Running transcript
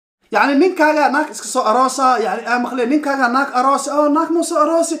يعني نينكاغا ناك اسكسو أروسا يعني مخلي نينكاغا ناك أروسي ناك موسو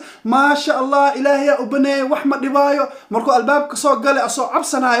أروسي ما شاء الله إلهي وبني وحمد دبايو مركو الباب كسو قالي أسو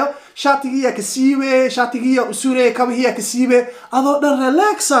عبسنايو شاتيجية كسيبه شاتيجية أسوري كبهية كسيبه أضو دن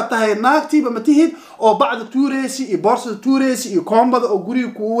ريلاكسا تهي ناك تيبا متيهد أو بعد توريسي بورس توريسي كومباد أو غوري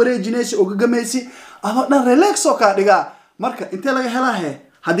كوري جينيسي أو غغميسي أضو دن ريلاكسو كادغا مركا انت لغا هلاهي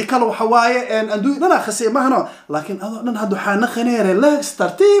هذه كلو حواية إن أندوي أنا خسي مهنا لكن أنا هذا حنا خنير ريلاكس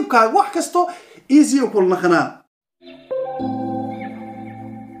ترتيب كا وحكستو إيزي وكل نخنا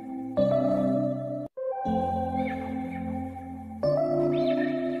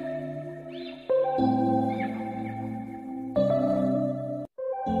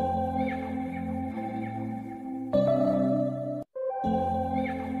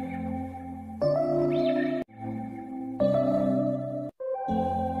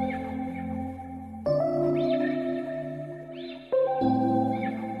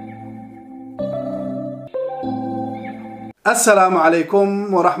السلام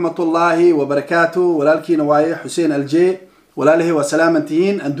عليكم ورحمة الله وبركاته ولالكي نواي حسين الجي ولالهي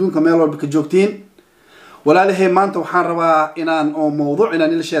وسلامتين أندونكم يلو بكجوكتين ولالهي مانتو وحان ربا إنان أو موضوع إنان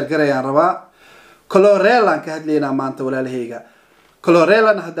إلشير قريان ربا كلوريلا كهد لينا مانتو ولالهيغا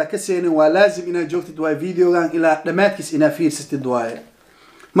كلوريلا نهدا كسيني ولازم إنا جوكت دواي فيديو غان إلا دماتكس إنا فير ست دواي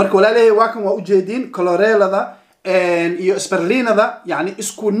مرك ولالهي واكم وأجيدين كلوريلا ذا iyo isberliinada yani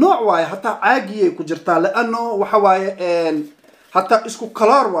isku nooc waaye hatta caagiyay ku jirtaa laano waxa waaye hatta isku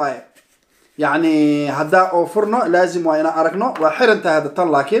kalaar waaye yani hada oo furno laazim waa ina aragno waa xiranta hada tan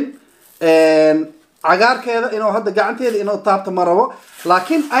laakiin cagaarkeeda inuu hada gacanteeda inuu taabto marabo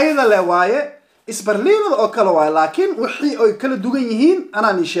laakiin ayada le waaye isberliinada oo kala waaye laakiin wixii ay kala dugan yihiin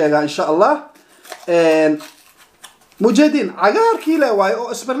ana ni sheega insha Allah mujadin cagaarkii le waaye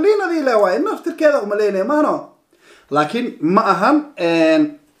oo isberliinadii le waaye naftirkeeda uma leeyahay maano لكن ما أهم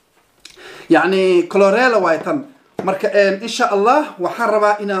يعني كلوريلا وايتن مركا إن شاء الله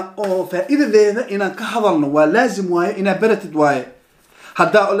وحربا إنا فإذا ذا إنا كهضلنا ولازم واي إنا برتد واي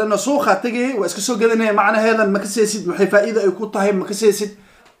هدا لأنه صوخة تجي وإسكسو قدنا معنا هذا مكسيسيد محي فإذا يكون طهي مكسيسيد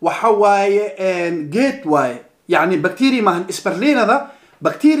وحواي جيت واي يعني بكتيريا ما هن إسبرلينا ذا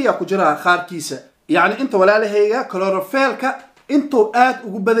بكتيريا كجرا خار كيسة يعني أنت ولا لهيجا كلوروفيلكا أنتو آد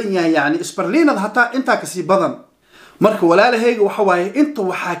وجبدنيا يعني إسبرلينا ذا حتى أنت كسي بدن marka walaalahayga waxa waaye inta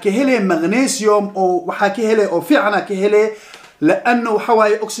waxa ka helay magnesium oo waxa ka helay oo fiicana ka helay laano waxa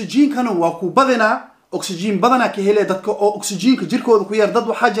waaye oxygen-kana waa ku badana oxygen badana ka helay dadka oo oxygen-ka jirkooda ku yar dad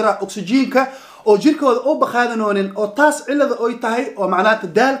waxa jira oxygen-ka oo jirkooda oo baqaadanoonin oo taas cilada oo tahay oo macnaheedu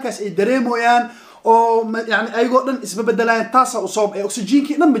daalkaas ay dareemoyaan oo yani ayagoo dhan isbabadalaan taas oo soob ay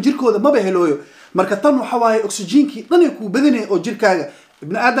oxygen-ki dhan jirkooda ma bahelooyo marka tan waxa waaye oxygen-ki dhan ay ku badanay oo jirkaaga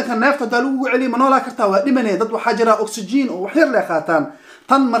ابن آدم كان نافط دالو علي منولا كرتا ودمنه dad waxa jira oxygen oo wax yar la qaataan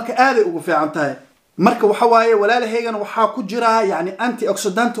tan marka aad ay ugu fiican tahay marka waxa waaye walaalahaygan waxa ku jira yani anti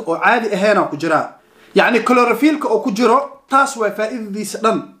oxidant oo caadi ahayn ku jira yani chlorophyllka oo ku jiro taas way faa'iidadiisa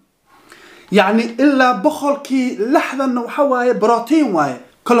dhan yani illa boqolkii laxdan waxa waaye protein waaye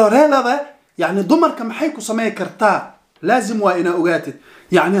chlorella yani dumarka maxay ku sameey kartaa لازم وإنا أوجاتد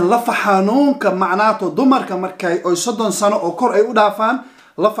يعني لف حنونك معناته دمرك مركي أو صدن سنة أو كور أي ودافان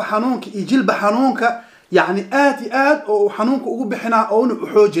لف حنونك يجيل بحنونك يعني آت أو حنونك أو بحنا أو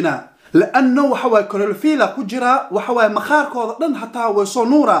نحوجنا لأنه حوا كلورفيلا كجرا وحوا مخارك هذا حتى وصو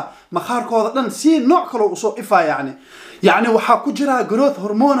نورا مخارك هذا سي نوع كلو وصو إفا يعني وحا كجرا جروث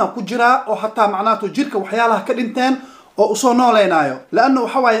هرمونا كجرا أو حتى معناته جيرك وحيالها كدنتين أو وصو نولينايو لأنه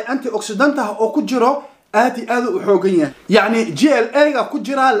حوا أنتي أكسيدنتها أو كجرا آتي وحوقية يعني جي ال اي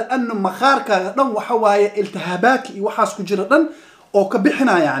كجرا لأنه مخاركا دن وحواي التهابات وحاس كجرا دن أو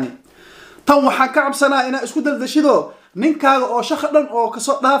كبحنا يعني طن وحا كعبسنا إنا اسكو دلدشيدو نينكاغا أو شخ دن أو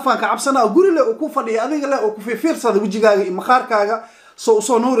كسو دافان كعبسنا أو قولي له أو كوفادي أديغ له أو كوفي فيرسا وجيغاغا مخاركاغا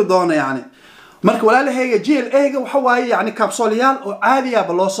سو نوري دونا يعني marka walaalahayga جي ال اي وحواي يعني كابسوليال أو عادية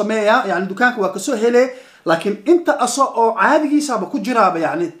بلو سمية يعني دوكانك واكسو هيلي لكن انت أصو أو عاديجيسا بكجرا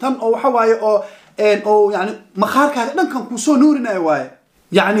يعني تن أو حواي أو يعني مخاركا دن كان كوسو نورنا واي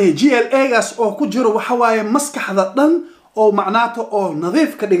يعني جي ال ايغاس او كجرو وحواي مسكخدا دن او معناته او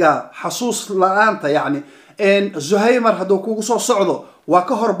نظيف كدغا حسوس لانتا يعني ان زهيمر هدو كوغو سو سocdo waa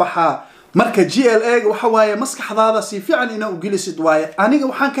ka horbaxa marka جي ال ايغ وحواي مسكخdaada si fiican ina u gelisid waay aniga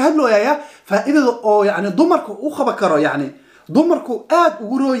waxaan ka hadlooyaa faa'iidada oo yani dumarku u qaba karo yani dumarku aad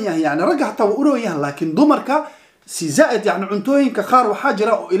ugu roon yahay yani rag hatta u roon yahay laakiin dumarka si zaid yani cuntooyinka qaar waxa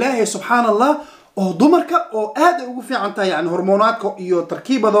jira oo ilaahay subxaanallah oo dumarka oo aad ugu fiican tahay yani hormoonaadka iyo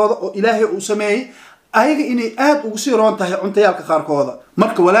tarkiibadooda oo ilaahay uu sameeyay ayaga inay aad ugu sii roon tahay cuntayaalka qaarkooda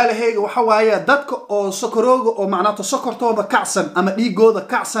marka walaalahayga waxa waaye dadka oo sokorooga oo macnaha sokortooda kacsan ama dhiigooda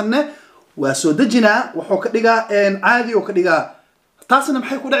kacsanne waa soo dejinaa wuxuu ka dhigaa caadi oo ka dhigaa taasna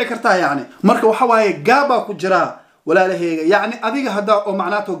maxay ku dhici kartaa yani marka waxa waaye gaaba ku jira walaalahayga yani adiga hada oo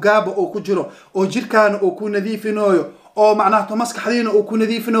macnaha gaaba oo ku jiro oo jirkaana oo ku nadiifinooyo oo macnaha maskaxdiina oo ku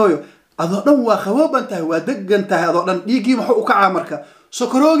nadiifinooyo adoo dhan waa khawaaban tahay waa degan tahay adoo dhan dhiigii maxuu u kacaa marka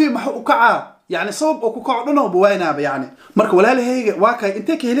sokoroogi maxuu u kacaa يعني صوب أو كوكو عدنا وبوينا يعني مرك ولا هي واقع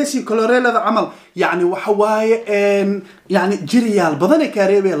أنت كهلسي كلوريلا ذا عمل يعني وحواي يعني جريال بدن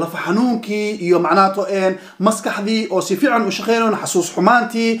كاريبي الله فحنونكي يو معناته مسكح ذي أو سفيعا وشخيرون حسوس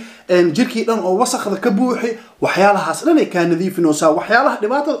حمانتي جركي لون أو وسخ ذا كبوحي وحيالها سنة كان ذي في نوسا وحيالها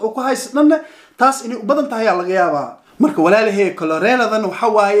دباطة أو كهاي سنة تاس إنه بدن تهي على غيابها مرك ولا هي كلوريلا ذا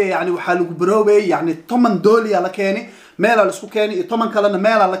وحواي يعني وحالو بروبي يعني 8 دولي على كاني ميلا لسكاني 8 كلنا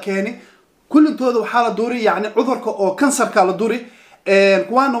ميلا على كاني كل تودا وحالة دوري يعني عذرك أو كانسر كلا دوري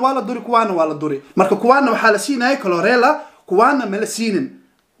كوانا ولا دوري كوانا ولا دوري مركو كوانا وحالة سيناي كلوريلا كوانا ملسينن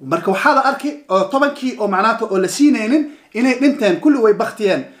مركو حالة أركي طبعا كي أو معناته أو لسينين إنه بنتين كل وي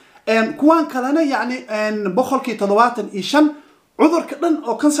بختيان كوان كلنا يعني بخل كي تضواتن إيشان عذرك لن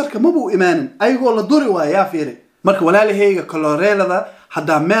أو كانسر كمبو إيمان أيقو ولا دوري ويا فيري مركو ولا هي كلوريلا ذا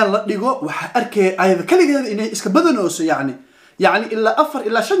هذا مال ليجو وحأركي أيضا كل جد إنه إسكبدن أوسو يعني إلا أفر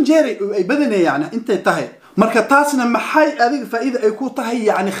إلا 5 جيري أي بدني يعني أنت تهي مركا تاسنا محاي هذه فإذا يكون تهي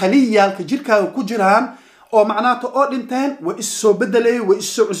يعني خلية الكجيركا وكجرهان أو معناته أو إنتين وإسو بدلي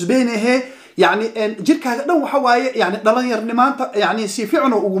وإسو عزبيني هي يعني جيركا نو حواي يعني دلان يرنمان يعني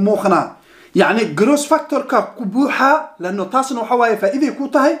سيفعنا وموخنا يعني جروس فاكتور كبوحة لأنه تاسنا حواي فإذا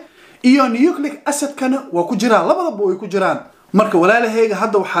يكون تهي إيو نيوكليك أسد كان وكجران لبضبو وكجران مركا ولا لهيك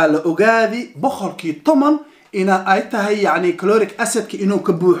هذا وحالة أقاذي بخلكي طمن إنا أيتها يعني كلوريك أسيد كإنه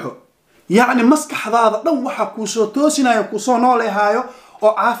كبوحه يعني مسك هذا دن وحا كوسو توسينا يكوسو نولي هايو أو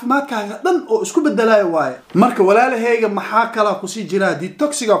عافمادكا دن أو اسكو بدلاي واي مركا ولا لهيغا محا كلا كوسي جرا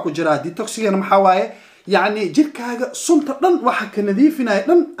ديتوكسيغا كو جرا ديتوكسيغا محا واي يعني جيركاغا سنتا دن وحا كنظيفنا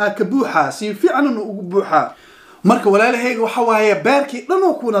دن كبوحا سي فعلا وبوحا مركا ولا لهيغا وحا واي باركي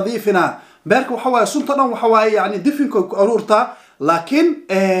دن كو نظيفنا باركي وحا واي سنتا دن وحا واي يعني دفنكو أرورتا لكن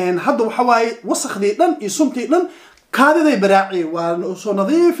هذا وحواي وسخ ذي دن يسمتي دن كذا ذي براعي وصو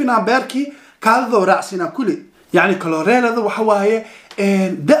نظيفنا باركي كذا ذو رأسنا كله يعني كلوريلا ذا وحواي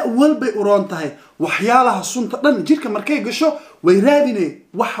دأول بيوران تهي وحيالها سنت دن جيرك مركي قشو ويرادني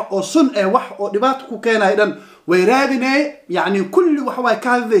وح أو سن وح أو دباتكو كان أيضا ويرادني يعني كل وحواي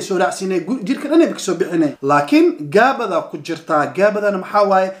كذا ذي سو رأسنا جيرك أنا بكسو بحني لكن جاب ذا كجرتا جاب ذا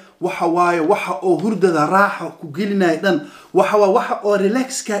محواي وحواي وح أو هردة راحة كجيلنا أيضا وحوا وح أو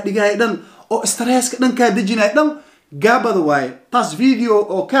ريلاكس كديجا أيضا أو ستريس كدن كدجنا أيضا جاب ذا واي تاس فيديو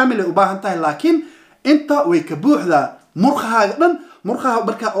أو كامل وباهنتاي لكن أنت ويكبوح ذا مرخها أيضا مرخها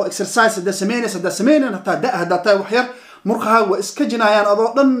بركة أو إكسرسايز ده سمينة حتى ده هذا تاي وحير مرخها وإسكجنا يعني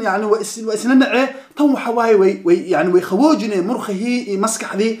أضاء يعني وإسننع تو حواي وي يعني ويخوجني مرخه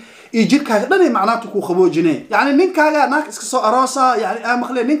مسكح ذي يجيك هذا معناته كو خبوجني يعني نين كاغا ناك اسكسو أراسا يعني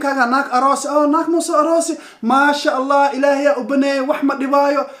مخلي نين كاغا ناك أراسي أو ناك موسى أراسي ما شاء الله إلهي أبني وحمد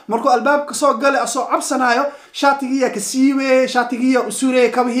دبايو مركو الباب كسو قالي أسو عبسنايو شاتيجية كسيبة شاتيجية أسورة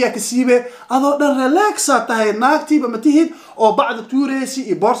كبهية كسيبة هذا ده ريلاكسا تهي ناك تيبا متهيد أو بعد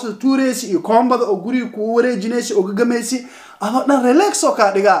توريسي بورس توريسي كومبا أو غوري كوري جينيسي أو غاميسي هذا ده ريلاكسو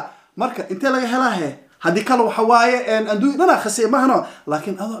كاديغا مركا انت لغا هلاهي هذه كله حواي ان اندو انا خسي مهنا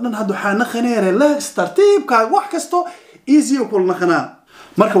لكن انا هادو حانا خنيره ريلاكس ترتيب كا wax kasto easy وكل نخنا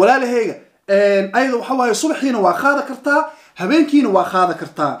marka walaalaheega ayadu waxa waaye subaxiina waa qaada kartaa habeenkiina waa qaada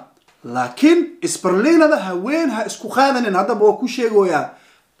kartaa laakiin isbarleynada haweenha isku qaadanin hadaba oo ku sheegoya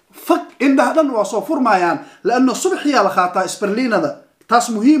fak inda dhan waa soo furmayaan laano subaxiya la qaataa isbarleynada taas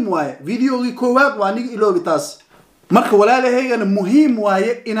muhiim waaye videogi koowaad waa niga iloobi taas marka walaalaheegana muhiim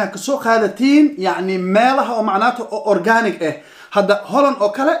waaye inaa ka soo qaadatiin yani meelaha oo macnaata oo organic ah hada holan oo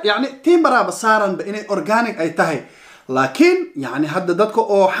kale yani timbara basaaran ba inay organic ay tahay laakiin yani hada dadka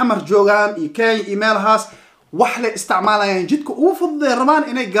oo xamar joogan iyo Kenya emailhaas wax la isticmaalayaan jidka ugu fudud rabaan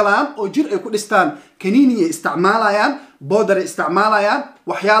inay galaan oo jir ay ku dhistaan kaniiniye isticmaalayaan boodar isticmaalayaan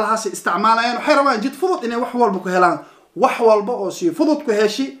waxyaalahaas isticmaalayaan waxay rabaan jid fudud inay wax walba ku helaan wax walba oo si fudud ku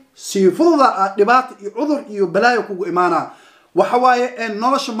heeshi si fudud dhibaat iyo cudur iyo balaayo kugu imaana waxa waaye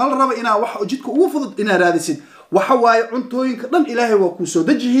nolosha mal raba inaa wax jidka ugu fudud inaa raadisid وحواي عنتوين كدن إلهي وكوسو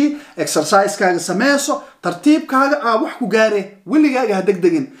دجهي exercise كاغا سميسو ترتيب كاغا وحكو غاري واللي كاغا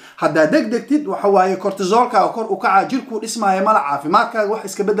هدقدقين هدا دقدقتid وحواي كورتيزول كاغا كور وكعا جيركو اسمها يمالا عافيمادكاغا wax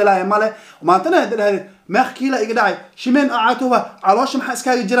iska bedelaaya male maantana hadalhay meekhkiila iga dhacay shimeen acaatoba caloosh maxaa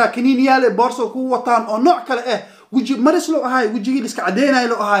iskaaga jira kaniin yaale boorso ku wataan oo nooc kale وجي مرس لو هاي وجي لسك عدينا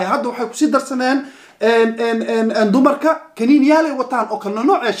لو هاي هذا وحي كسي درسنين ان دمركا كنين يالي وطان او كنا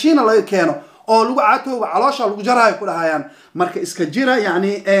نوع شينا لا كانوا او لو عاتو علاشا لو جراي كل هايان marka iska jira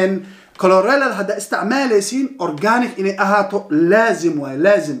يعني ان كلوريلا هذا استعماليسين اورجانيك اني اهاتو لازم واي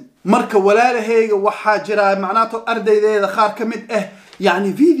لازم marka walaalahayga waxa jira macnaato ardaydeeda qaar kamid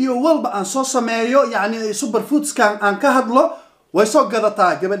يعني فيديو walba aan soo sameeyo يعني سوبر فودز كان aan ka hadlo way soo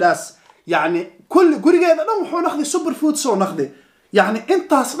gadataa gabadhaas يعني كل قرية هذا نوع حول نخدي سوبر فود سو نخدي يعني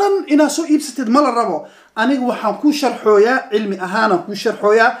أنت أصلاً إنا سو إبستد مال الربو أنا وحن كون شرحويا علمي أهانا كون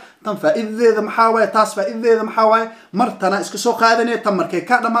شرحويا تنفع إذا محاوي تصفى إذا محاوي مرتنا إسكسو قادني تمر كي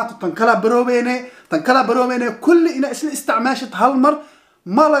كذا ما تنكلا بروبيني كل إنا إسل استعماشة هالمر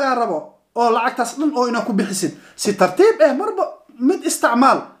ما لقى الربو أو لعك أصلاً أو إنا كون بحسن سترتيب مربو مد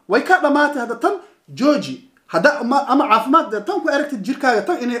استعمال ويكذا ما هذا تن جوجي هذا أما عافمات تنكو أركت الجيركاية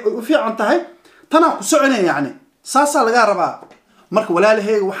تن إني في عن تهي تنا كسرنا يعني ساسا لقى ربا مرك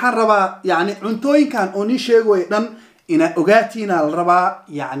Wlalhey وحن ربا يعني عنتوين كان أوني شيء ويدن إن أوجاتينا الربا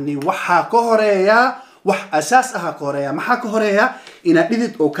يعني وح كهريا وح أساسها كهريا ما كهريا إن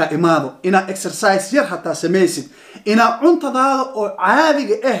إذت أو كإماضو إن إكسرسايز ير حتى سميسد إن عنت ذا أو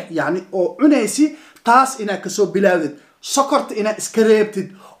عادي يعني أو عنيسي تاس إن كسو بلادد سكرت إن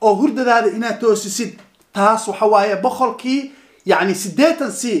إسكريبتد أو هرد ذا إن توسيسد تاس وحوايا بخل كي يعني سديتا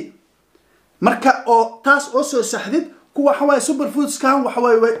سي marka oo taas oo soo saxdid kuwa xawaay super foods kan waxa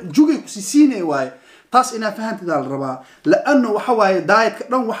way juugi ku siisiinay way taas ina fahantidaa la rabaa laano waxa way diet ka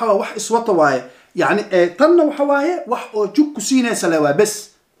dhan waxa wax iswata way yani tan waxa way wax oo juug ku siinaysa la waa bas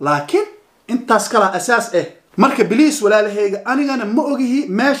laakiin intaas kala asaas marka biliis Wlalheyga anigana ma ogihi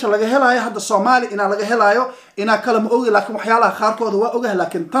meesha laga helaayo hadda Soomaali ina laga helaayo ina kala ma ogi laakiin waxyaalaha qaarkood waa ogahay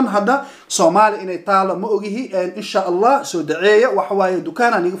laakiin tan hadda Soomaali inay taalo ma ogihi insha Allah soo daceeya waxa way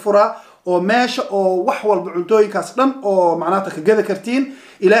dukaan aniga furaa oo meesha oo wax walba cuntooyinkaas dhan oo macnaata ka gada kartiin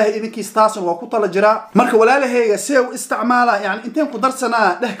ilaahay idinkiis taasan waa ku tala jira marka Wlalheyga see u isticmaala yani inteen ku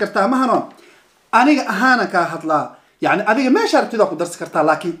darsanaa dheh kartaa mahano aniga ahaana ka hadlaa yani adiga meesha artida ku darsan kartaa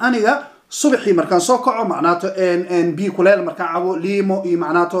laakiin aniga subaxii markaan soo kaco macnaato en bi kuleel markaan cabo limo iyo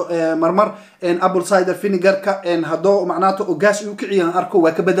macnaato marmar apple cider vinegar ka hado macnaato oo gas uu kiciyaan arko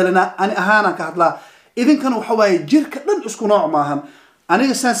waa ka bedelana ani ahaana ka hadlaa idinkana waxa way jirka dhan isku nooc maahan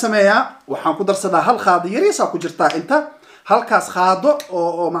aniga san sameeyaa waxaan ku darsadaa hal qaado yariisa ku jirtaa inta halkaas qaado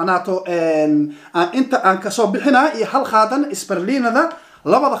oo macnaato inta aan ka soo bixinaa iyo hal qaadan isberliinada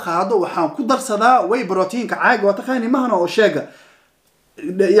labada qaado waxaan ku darsadaa way proteinka caaga waa taqaani mahana oo sheega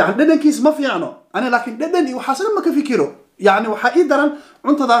يعني ددن كيس ما في عنه أنا لكن ددن وحاسن ما كفكره يعني وحقيقة درن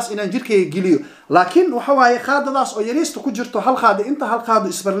أنت داس إن جيرك يجليه لكن وحواي خاد داس أو يريست كجرته هل خاد أنت هل خاد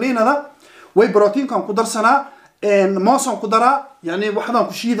إسبرلين هذا وي بروتين كان قدر سنة إن ماسون قدرة يعني واحدة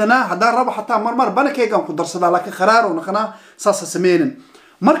كشيدنا هذا ربع حتى مرمر بنكي كان قدر سنة لكن خرار ونخنا صاص سمين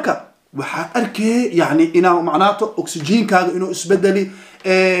مركب وحأركي يعني إنه معناته أكسجين كاغ إنه إسبدلي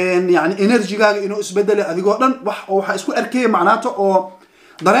يعني إنرجي كاغ إنه إسبدلي هذي قولن وح إسكو أركي معناته أو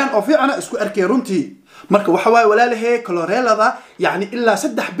درين أو في أنا إسكو أركي رنتي مركب وحواي Wlalhey كلوريلا ذا يعني إلا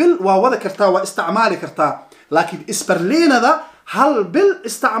سدح بل ووذا كرتا واستعمال كرتا لكن إسبرلين ذا هل بل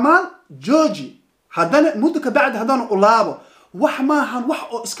استعمال جوجي هذا مدة بعد هذا أولابه wax maahan wax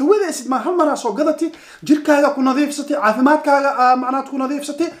oo iska wadaysid ma hal mar soo gadati jirkaaga ku nadiifsatay caafimaadkaaga macnaad ku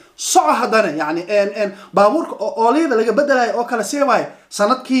nadiifsatay soco hadana yani baabuurka ooliyada laga bedelayo oo kala seewaay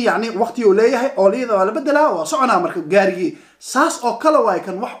sanadkii yani waqti uu leeyahay ooliyada waa la bedelaa waa soconaa marka gaarigii saas oo kala waay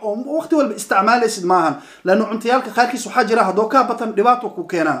kan wax oo waqti walba isticmaalaysid maahan laano cuntayaalka qaarkiis waxa jira hadoo ka batan dhibaato ku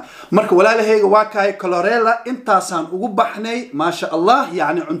keenaa marka Wlalheyga waa kaay Chlorella intaasan ugu baxnay ma sha Allah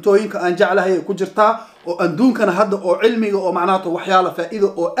yani cuntooyinka aan jeclahay ku jirtaa oo adduunkana hadda oo cilmiga oo macnaheedu waxyaalo faa'iido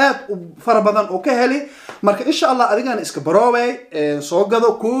oo aad u fara badan oo ka heli marka insha Allah adigana iska baroobay soo gado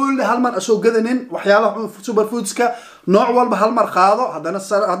kull hal mar soo gadanin waxyaalaha super foodska nooc walba hal mar qaado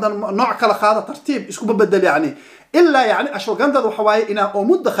hadana nooc kala qaado tartiib isku bedel yani illa yani ashwagandada waxa waaye ina oo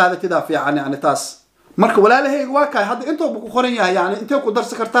muddo qaadatidaa fiican yani taas marka Wlalheyga waa kaay hadda inta ku qoran yahay yani intee ku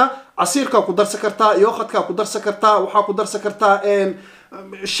darsan kartaa casiirka ku darsan kartaa yogurtka ku darsan kartaa waxa ku darsan kartaa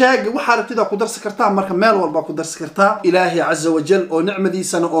شاق وحارتيدا ku darsan kartaa marka meel walba ku darsan kartaa ilaahi azza wa jal oo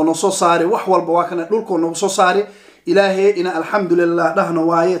nicmadiisana oo noo soo saari wax walba waa kana dhulka noo soo saari ilaahi ina alxamdulillah dhahna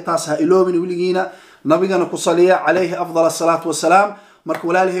waaye taas ha iloobin wiligiina nabigana ku saliya alayhi afdal salatu wassalam marka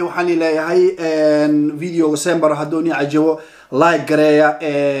walaalahay waxaan leeyahay video sember hadooni cajawo like gareeya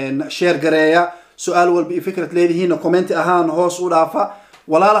share gareeya su'aal walba iyo fikrad leedihiin comment ahaan hoos u dhaafa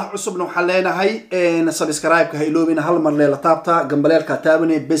walaalaha cusubna waxaan leenahay subscribe ka iloobina hal mar leela taabta gambaleelka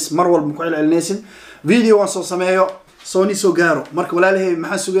taabane bes mar walba ku celcelinaysin video waan soo sameeyo soo soo gaaro marka walaalahay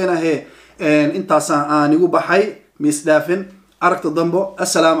maxaan sugeenahay intaas aan igu baxay misdaafin aragta dambo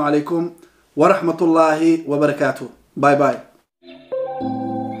assalaamu calaykum ورحمة الله وبركاته باي باي